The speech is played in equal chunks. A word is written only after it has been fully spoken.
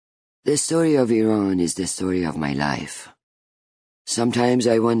The story of Iran is the story of my life. Sometimes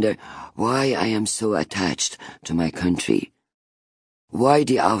I wonder why I am so attached to my country. Why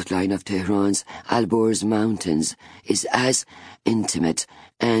the outline of Tehran's Alborz mountains is as intimate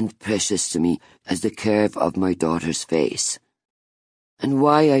and precious to me as the curve of my daughter's face. And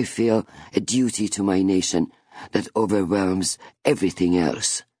why I feel a duty to my nation that overwhelms everything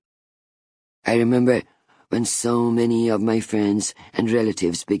else. I remember when so many of my friends and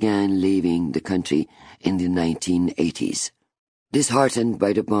relatives began leaving the country in the 1980s, disheartened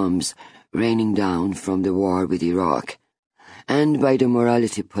by the bombs raining down from the war with Iraq, and by the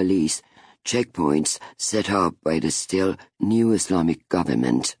morality police checkpoints set up by the still new Islamic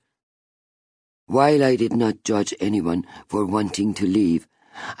government. While I did not judge anyone for wanting to leave,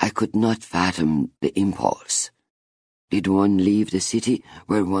 I could not fathom the impulse. Did one leave the city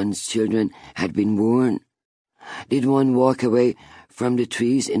where one's children had been born? Did one walk away from the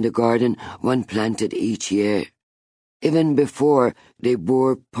trees in the garden one planted each year, even before they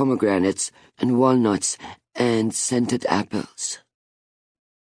bore pomegranates and walnuts and scented apples?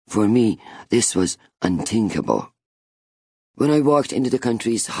 For me, this was unthinkable. When I walked into the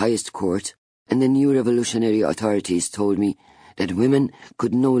country's highest court, and the new revolutionary authorities told me that women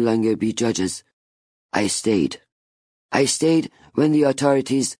could no longer be judges, I stayed. I stayed when the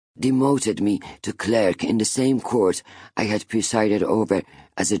authorities demoted me to clerk in the same court I had presided over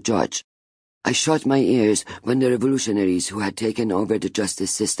as a judge. I shut my ears when the revolutionaries who had taken over the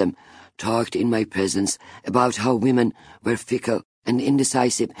justice system talked in my presence about how women were fickle and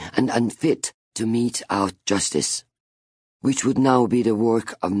indecisive and unfit to mete out justice, which would now be the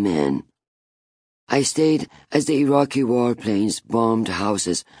work of men. I stayed as the Iraqi warplanes bombed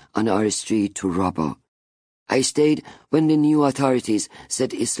houses on our street to rubble. I stayed when the new authorities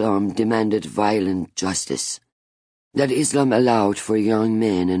said Islam demanded violent justice, that Islam allowed for young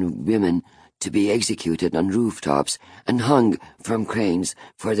men and women to be executed on rooftops and hung from cranes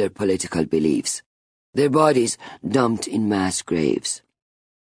for their political beliefs, their bodies dumped in mass graves.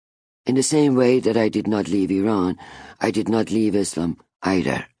 In the same way that I did not leave Iran, I did not leave Islam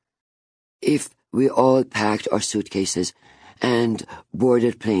either. If we all packed our suitcases and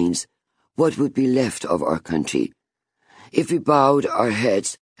boarded planes, what would be left of our country? If we bowed our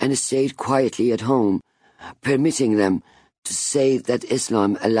heads and stayed quietly at home, permitting them to say that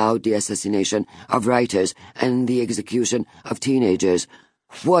Islam allowed the assassination of writers and the execution of teenagers,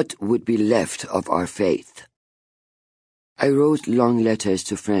 what would be left of our faith? I wrote long letters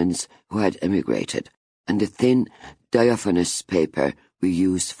to friends who had emigrated, and the thin, diaphanous paper we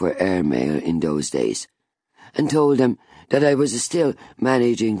used for airmail in those days, and told them that I was still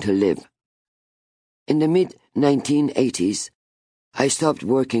managing to live. In the mid-1980s, I stopped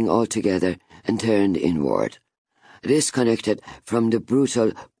working altogether and turned inward, disconnected from the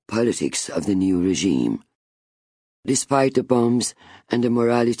brutal politics of the new regime. Despite the bombs and the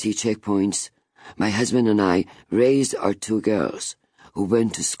morality checkpoints, my husband and I raised our 2 girls, who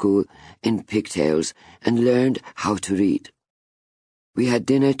went to school in pigtails and learned how to read. We had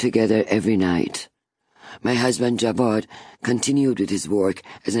dinner together every night. My husband Javad continued with his work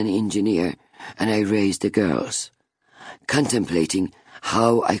as an engineer, and I raised the girls, contemplating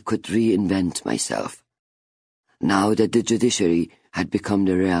how I could reinvent myself, now that the judiciary had become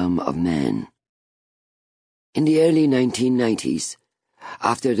the realm of men. In the early 1990s,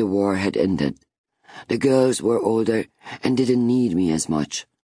 after the war had ended, the girls were older and didn't need me as much.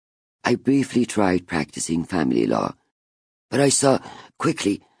 I briefly tried practicing family law, but I saw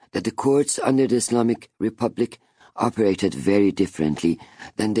quickly that the courts under the Islamic Republic operated very differently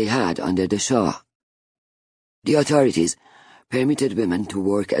than they had under the Shah. The authorities permitted women to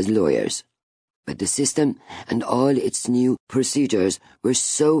work as lawyers, but the system and all its new procedures were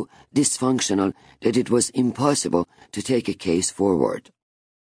so dysfunctional that it was impossible to take a case forward.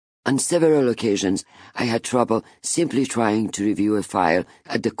 On several occasions, I had trouble simply trying to review a file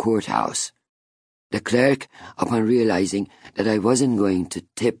at the courthouse. The clerk, upon realizing that I wasn't going to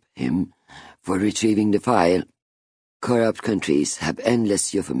tip him for retrieving the file — corrupt countries have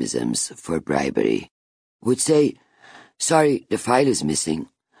endless euphemisms for bribery — would say, "Sorry, the file is missing.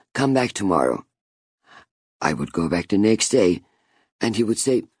 Come back tomorrow." I would go back the next day, and he would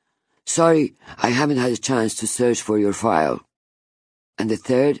say, "Sorry, I haven't had a chance to search for your file." And the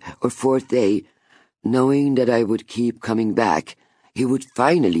 3rd or 4th day, knowing that I would keep coming back, he would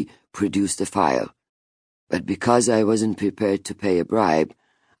finally produce the file. But because I wasn't prepared to pay a bribe,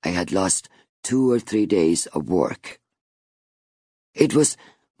 I had lost 2 or 3 days of work. It was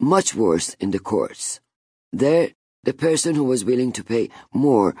much worse in the courts. There, the person who was willing to pay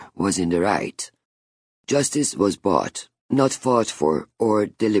more was in the right. Justice was bought, not fought for or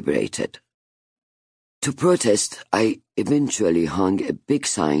deliberated. To protest, I eventually hung a big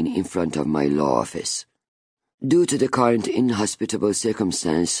sign in front of my law office. Due to the current inhospitable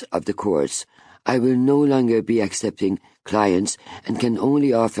circumstance of the courts, I will no longer be accepting clients and can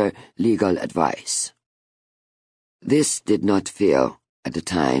only offer legal advice. This did not feel, at the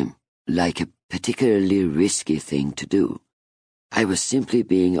time, like a particularly risky thing to do. I was simply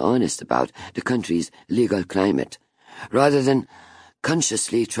being honest about the country's legal climate, rather than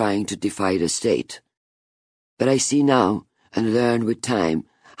consciously trying to defy the state. But I see now, and learn with time,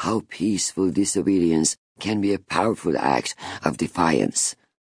 how peaceful disobedience can be a powerful act of defiance.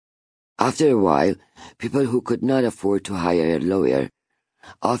 After a while, people who could not afford to hire a lawyer,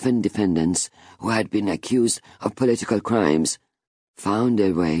 often defendants who had been accused of political crimes, found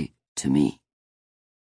their way to me.